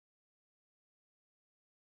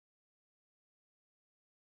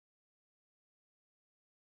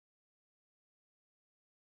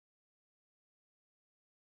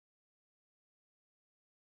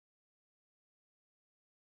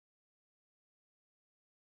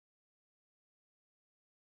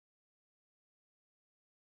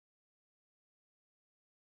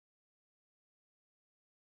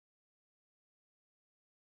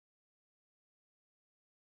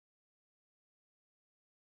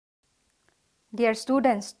Dear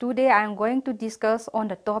students, today I am going to discuss on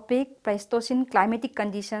the topic Pleistocene climatic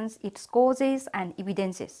conditions, its causes and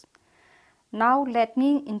evidences. Now let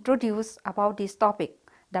me introduce about this topic.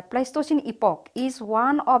 The Pleistocene epoch is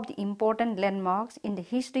one of the important landmarks in the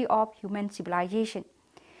history of human civilization.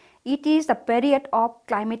 It is the period of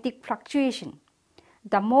climatic fluctuation.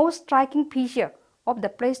 The most striking feature of the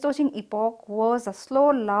Pleistocene epoch was the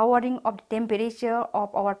slow lowering of the temperature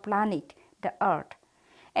of our planet, the Earth.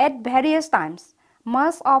 At various times,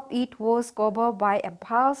 much of it was covered by a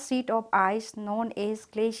vast sheet of ice known as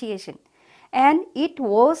glaciation, and it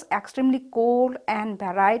was extremely cold and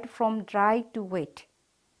varied from dry to wet.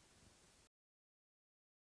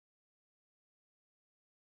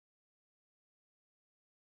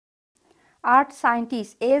 Earth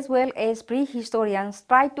scientists as well as prehistorians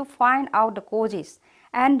tried to find out the causes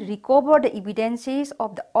and recover the evidences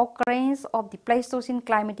of the occurrence of the Pleistocene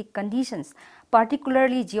climatic conditions,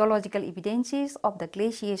 particularly geological evidences of the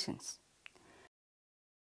glaciations.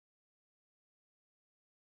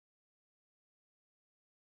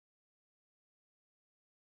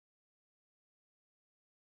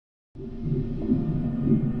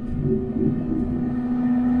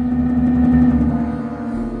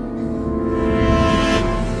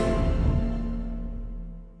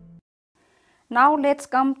 Now let's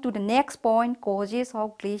come to the next point, causes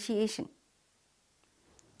of glaciation.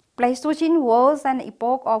 Pleistocene was an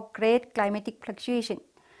epoch of great climatic fluctuation.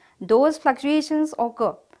 Those fluctuations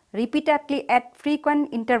occur repeatedly at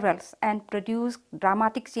frequent intervals and produce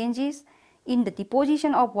dramatic changes in the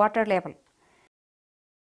deposition of water level.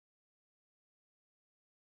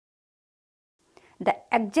 The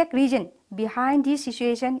exact reason behind this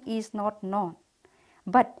situation is not known,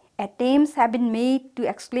 but attempts have been made to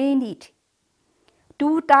explain it.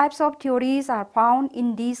 Two types of theories are found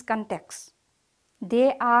in these contexts.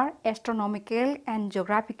 They are astronomical and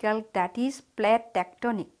geographical, that is, plate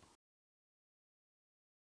tectonic.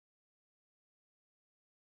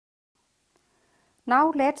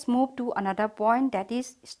 Now let's move to another point, that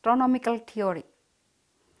is astronomical theory.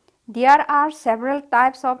 There are several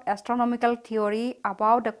types of astronomical theory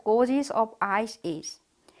about the causes of ice age,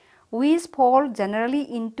 which fall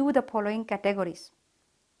generally into the following categories.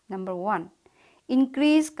 Number 1.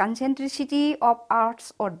 Increased concentricity of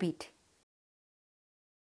Earth's orbit.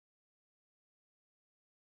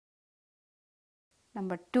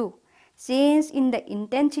 Number 2. Change in the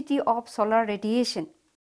intensity of solar radiation.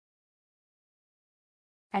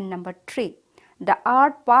 And number 3. The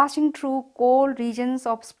Earth passing through cold regions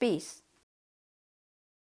of space.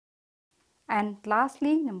 And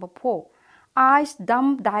lastly, number 4. Ice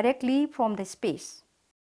dumped directly from the space.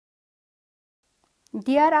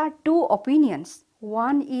 There are two opinions.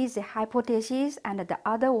 One is a hypothesis and the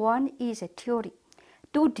other one is a theory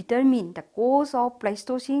to determine the cause of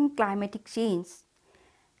Pleistocene climatic change.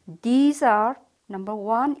 These are, number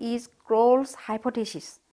 1 is Kroll's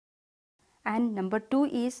hypothesis and number 2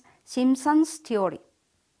 is Simpson's theory.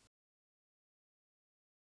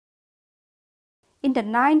 In the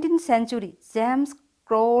 19th century, James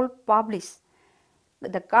Kroll published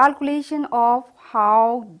the calculation of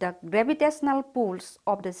how the gravitational pulls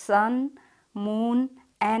of the Sun, Moon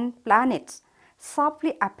and planets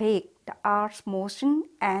subtly affect the Earth's motion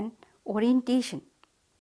and orientation.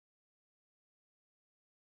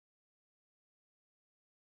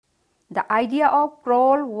 The idea of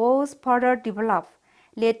Kroll was further developed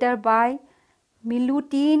later by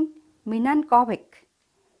Milutin Milankovic.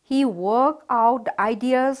 He worked out the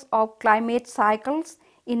ideas of climate cycles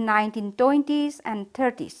in 1920s and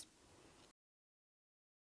 30s.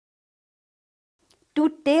 To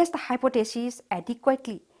test the hypothesis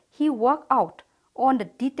adequately, he worked out on the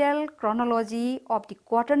detailed chronology of the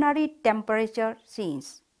quaternary temperature change.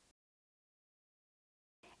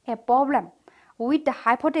 A problem with the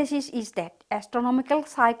hypothesis is that astronomical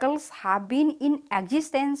cycles have been in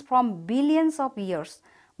existence from billions of years,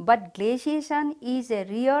 but glaciation is a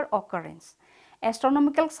rare occurrence.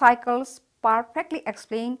 Astronomical cycles perfectly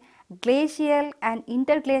explain glacial and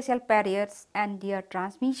interglacial periods and their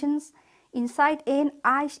transmissions inside an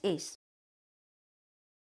ice age.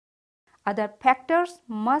 Other factors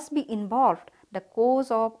must be involved, the cause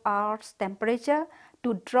of Earth's temperature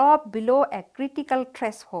to drop below a critical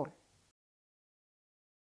threshold.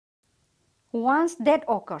 Once that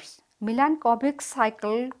occurs, Milankovic's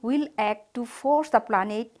cycle will act to force the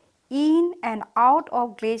planet in and out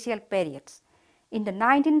of glacial periods. In the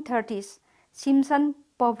 1930s, Simpson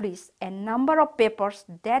published a number of papers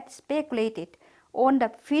that speculated on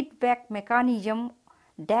the feedback mechanism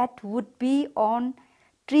that would be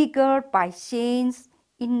triggered by change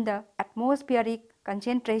in the atmospheric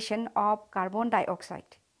concentration of carbon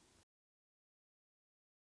dioxide.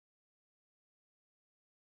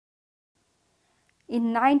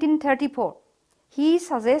 In 1934, he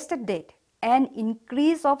suggested that an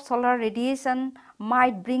increase of solar radiation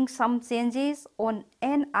might bring some changes on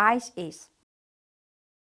an ice age.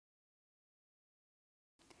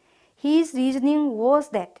 His reasoning was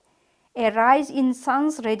that a rise in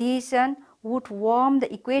sun's radiation would warm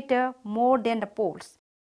the equator more than the poles,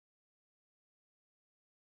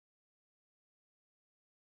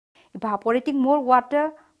 evaporating more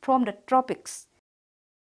water from the tropics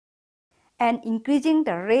and increasing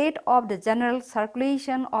the rate of the general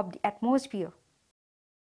circulation of the atmosphere.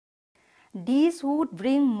 This would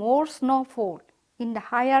bring more snowfall in the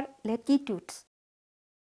higher latitudes.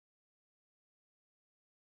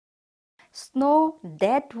 Snow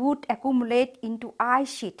that would accumulate into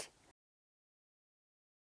ice sheet.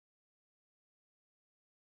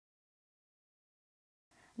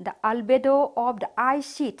 The albedo of the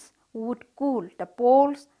ice sheets would cool the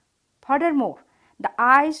poles. Furthermore, the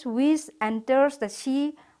ice which enters the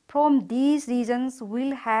sea from these regions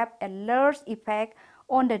will have a large effect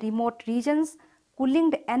on the remote regions,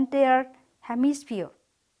 cooling the entire hemisphere.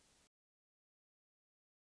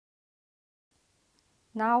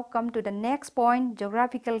 Now come to the next point,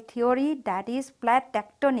 geographical theory, that is plate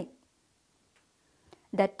tectonic.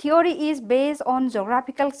 The theory is based on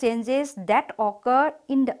geographical changes that occur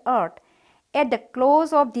in the earth at the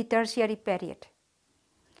close of the tertiary period.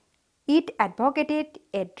 It advocated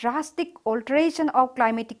a drastic alteration of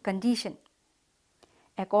climatic condition.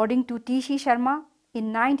 According to T.C. Sharma,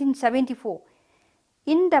 in 1974,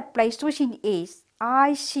 in the Pleistocene age,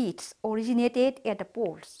 ice sheets originated at the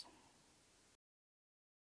poles.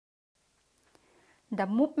 The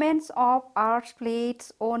movements of Earth's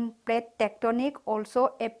plates on plate tectonic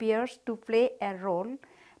also appears to play a role.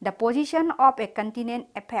 The position of a continent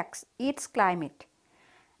affects its climate.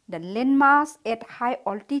 The landmass at high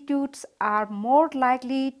altitudes are more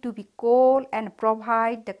likely to be cold and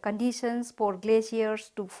provide the conditions for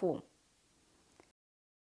glaciers to form.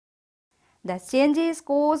 The changes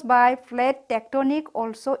caused by plate tectonic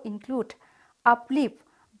also include uplift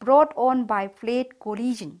brought on by plate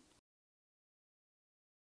collision,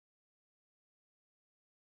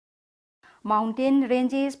 mountain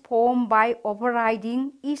ranges formed by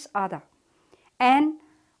overriding each other, and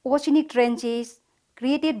oceanic ranges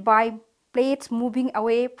created by plates moving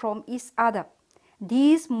away from each other.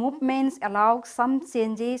 These movements allow some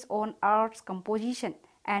changes on Earth's composition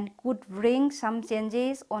and could bring some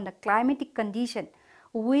changes on the climatic condition,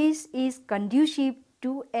 which is conducive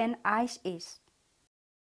to an ice age.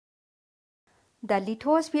 The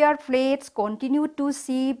lithosphere plates continued to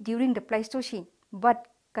shift during the Pleistocene, but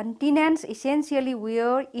continents essentially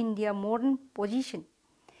were in their modern position.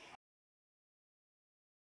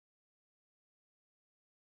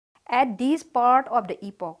 At this part of the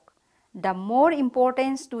epoch, the more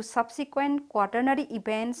importance to subsequent quaternary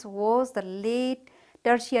events was the late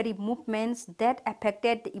tertiary movements that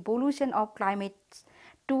affected the evolution of climates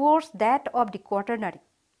towards that of the quaternary.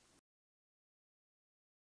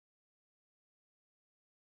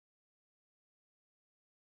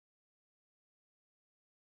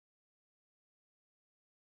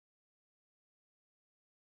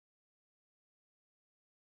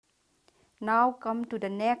 Now come to the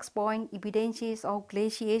next point, evidences of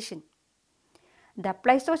glaciation. The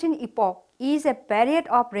Pleistocene epoch is a period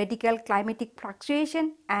of radical climatic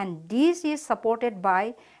fluctuation, and this is supported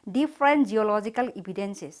by different geological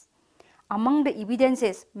evidences. Among the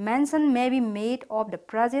evidences, mention may be made of the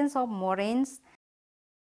presence of moraines,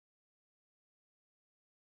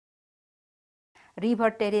 river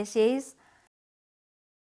terraces,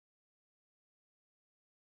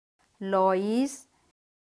 loess,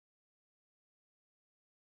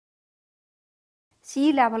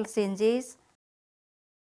 sea level changes,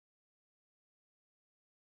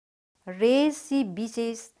 raised sea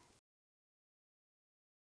beaches,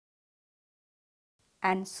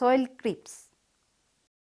 and soil creeps.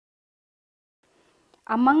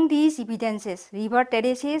 Among these evidences, river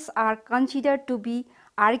terraces are considered to be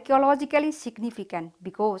archaeologically significant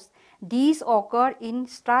because these occur in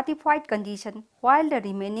stratified condition, while the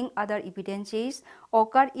remaining other evidences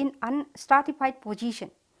occur in unstratified position.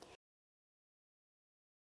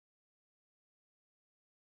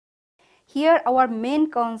 Here our main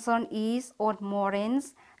concern is on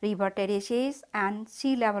moraines, river terraces, and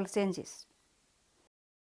sea level changes.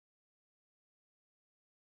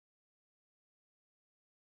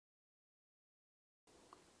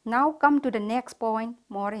 Now come to the next point,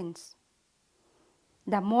 moraines.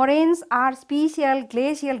 The moraines are special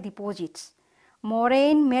glacial deposits.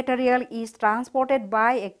 Moraine material is transported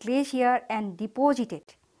by a glacier and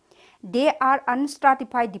deposited. They are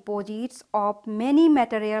unstratified deposits of many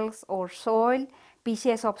materials or soil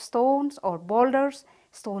pieces of stones or boulders,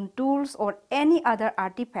 stone tools or any other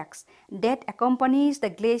artifacts that accompanies the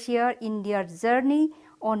glacier in their journey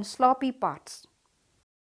on slopy paths.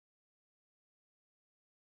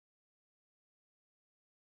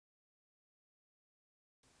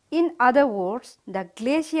 In other words, the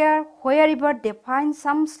glacier, wherever they find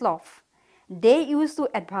some slope, they used to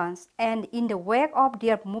advance, and in the wake of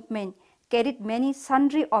their movement carried many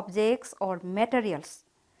sundry objects or materials.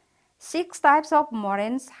 6 types of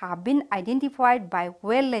moraines have been identified by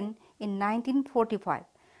Whelan in 1945,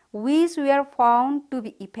 which were found to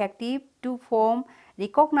be effective to form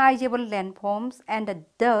recognizable landforms and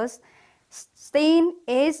thus stand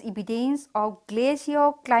as evidence of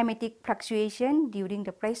glacioclimatic fluctuation during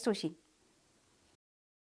the Pleistocene.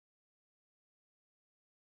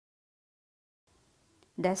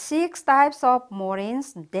 The 6 types of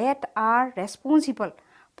moraines that are responsible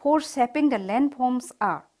for shaping the landforms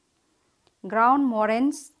are ground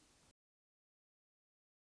moraines,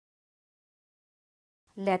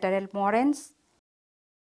 lateral moraines,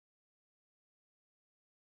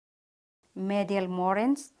 medial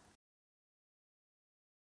moraines,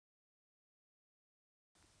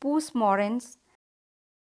 push moraines,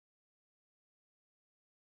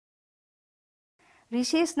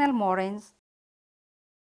 recessional moraines,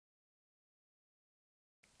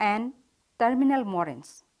 and terminal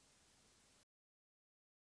moraines.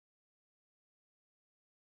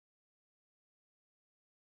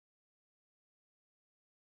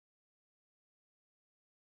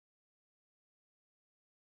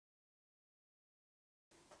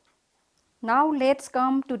 Now let's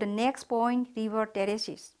come to the next point, river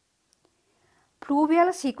terraces.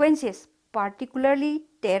 Fluvial sequences, particularly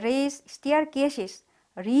terrace staircases,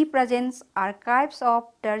 represents archives of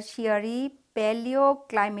tertiary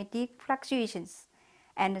paleoclimatic fluctuations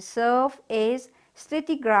and serve as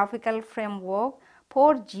stratigraphical framework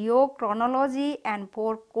for geochronology and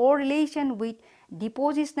for correlation with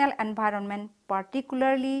depositional environment,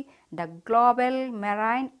 particularly the global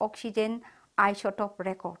marine oxygen isotope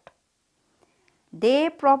record. They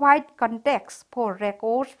provide context for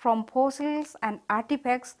records from fossils and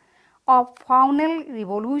artifacts of faunal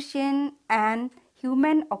revolution and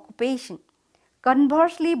human occupation.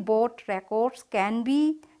 Conversely, both records can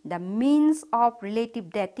be the means of relative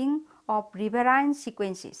dating of riverine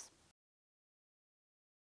sequences.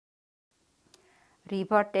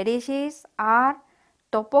 River terraces are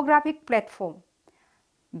topographic platforms,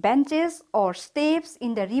 benches or steps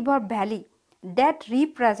in the river valley that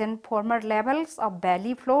represent former levels of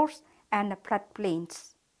valley floors and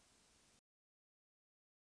floodplains.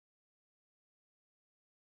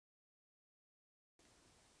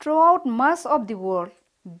 Throughout much of the world,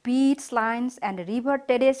 beach lines and river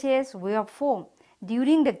terraces were formed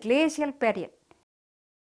during the glacial period.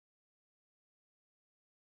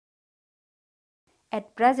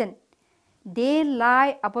 At present, they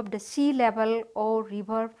lie above the sea level or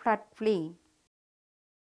river floodplain.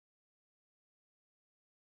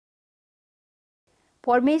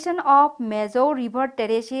 Formation of major river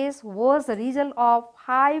terraces was the result of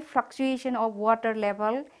high fluctuation of water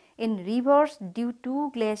level in rivers due to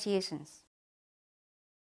glaciations.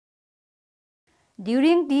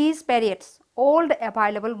 During these periods, all the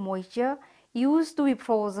available moisture used to be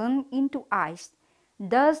frozen into ice,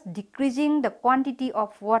 thus decreasing the quantity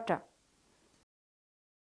of water.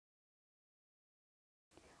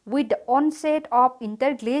 With the onset of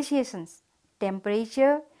interglaciations,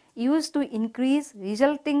 temperature used to increase,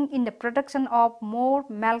 resulting in the production of more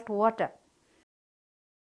meltwater.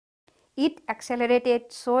 It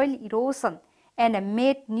accelerated soil erosion and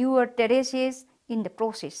made newer terraces in the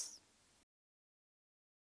process.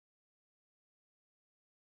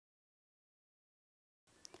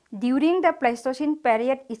 During the Pleistocene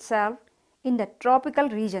period itself, in the tropical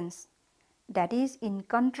regions, that is in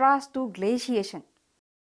contrast to glaciation,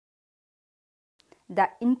 the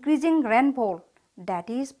increasing rainfall, that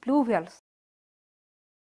is pluvials,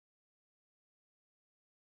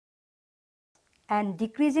 and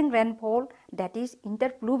decreasing rainfall, that is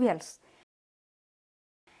interpluvials,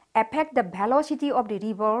 affect the velocity of the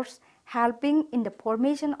rivers, helping in the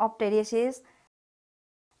formation of terraces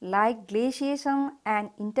like glaciation and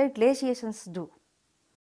interglaciations do.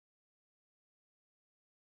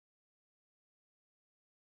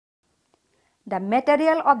 The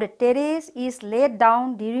material of the terrace is laid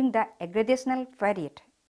down during the aggradational period.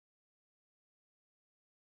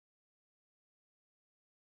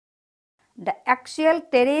 The axial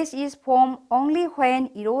terrace is formed only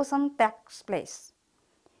when erosion takes place.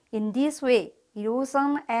 In this way,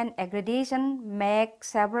 erosion and aggradation make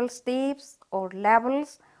several steps or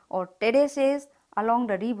levels or terraces along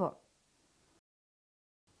the river.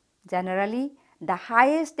 Generally, the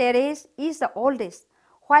highest terrace is the oldest,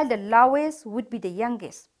 while the lowest would be the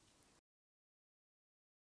youngest.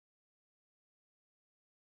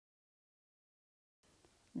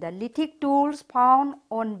 The lithic tools found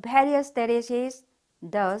on various terraces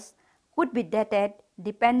thus could be dated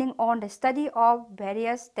depending on the study of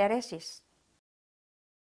various terraces.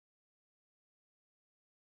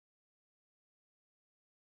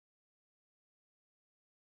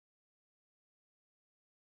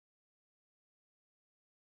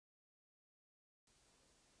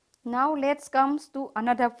 Now let's come to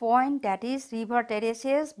another point, that is river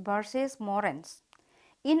terraces versus moraines.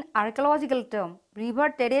 In archaeological terms,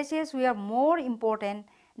 river terraces were more important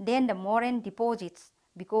than the moraine deposits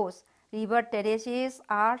because river terraces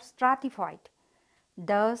are stratified.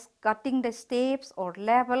 Thus, cutting the steps or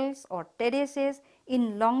levels or terraces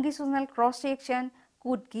in longitudinal cross section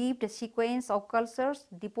could give the sequence of cultures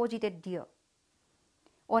deposited there.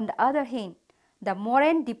 On the other hand, the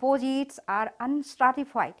moraine deposits are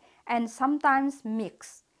unstratified and sometimes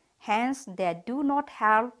mixed. Hence, they do not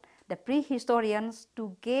help the prehistorians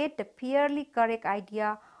to get the fairly correct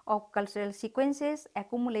idea of cultural sequences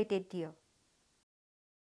accumulated there.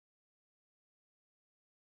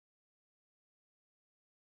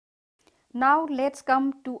 Now, let's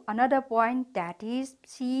come to another point, that is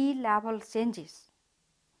sea level changes.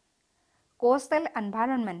 Coastal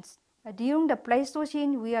environments during the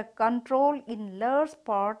Pleistocene were controlled in large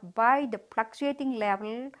part by the fluctuating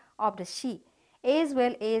level of the sea as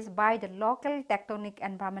well as by the local tectonic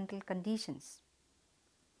environmental conditions.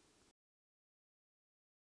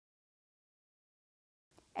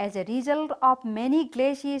 As a result of many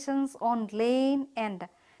glaciations on land and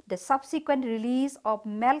the subsequent release of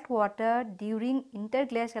meltwater during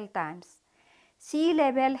interglacial times, sea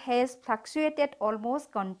level has fluctuated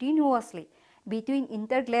almost continuously between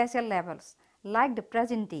interglacial levels like the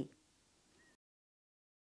present day.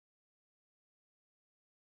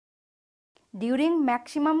 During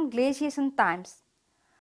maximum glaciation times,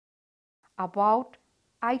 about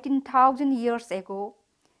 18,000 years ago,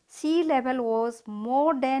 sea level was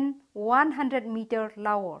more than 100 meters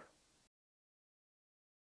lower.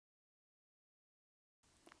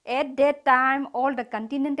 At that time, all the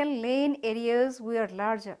continental land areas were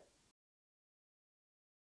larger.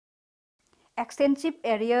 Extensive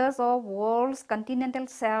areas of world's continental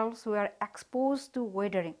shelves were exposed to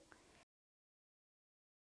weathering.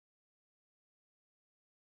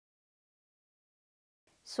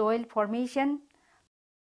 Soil formation,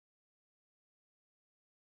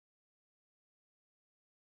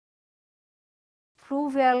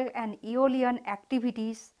 fluvial and aeolian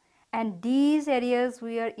activities, and these areas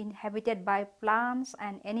were inhabited by plants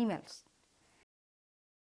and animals.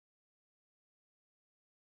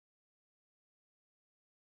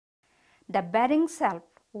 The Bering Shelf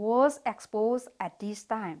was exposed at this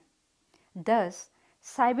time. Thus,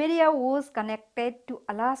 Siberia was connected to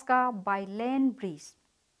Alaska by land bridge.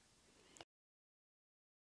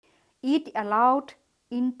 It allowed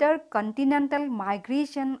intercontinental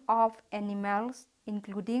migration of animals,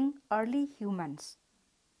 including early humans.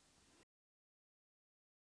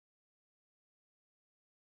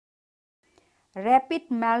 Rapid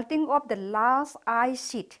melting of the last ice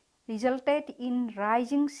sheet resulted in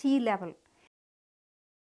rising sea level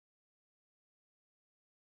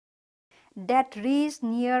that reached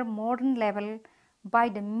near modern level by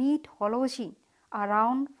the mid-Holocene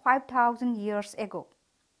around 5,000 years ago.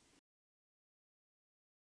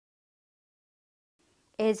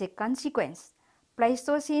 As a consequence,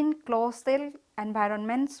 Pleistocene coastal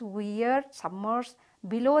environments were submerged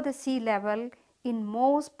below the sea level in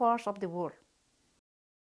most parts of the world.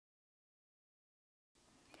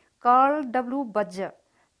 Carl W. Budger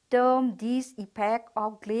termed this effect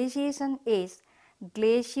of glaciation as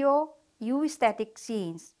glacio-eustatic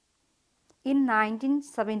change in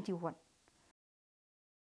 1971.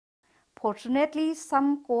 Fortunately,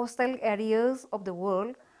 some coastal areas of the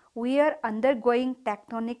world were undergoing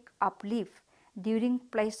tectonic uplift during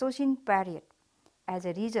Pleistocene period. As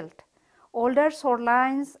a result, older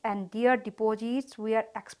shorelines and their deposits were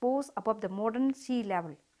exposed above the modern sea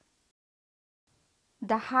level.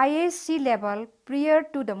 The highest sea level prior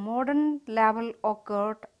to the modern level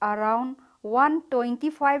occurred around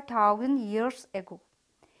 125,000 years ago.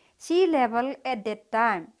 Sea level at that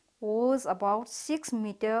time was about 6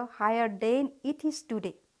 meters higher than it is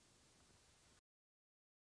today.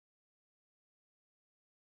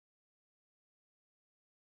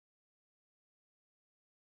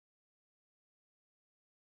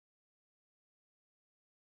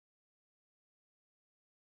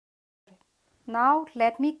 Now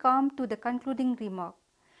let me come to the concluding remark.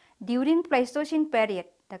 During Pleistocene period,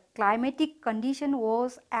 the climatic condition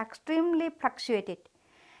was extremely fluctuated.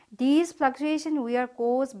 These fluctuations were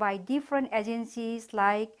caused by different agencies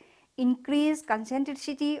like increased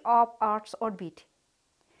concentricity of Earth's orbit,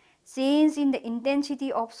 change in the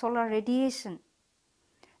intensity of solar radiation,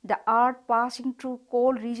 the Earth passing through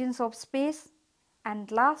cold regions of space,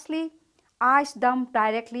 and lastly, ice dumped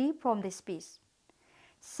directly from the space.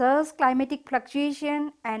 Such climatic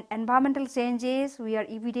fluctuation and environmental changes were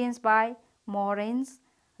evidenced by moraines,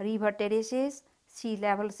 river terraces, sea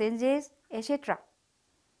level changes, etc.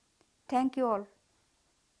 Thank you all.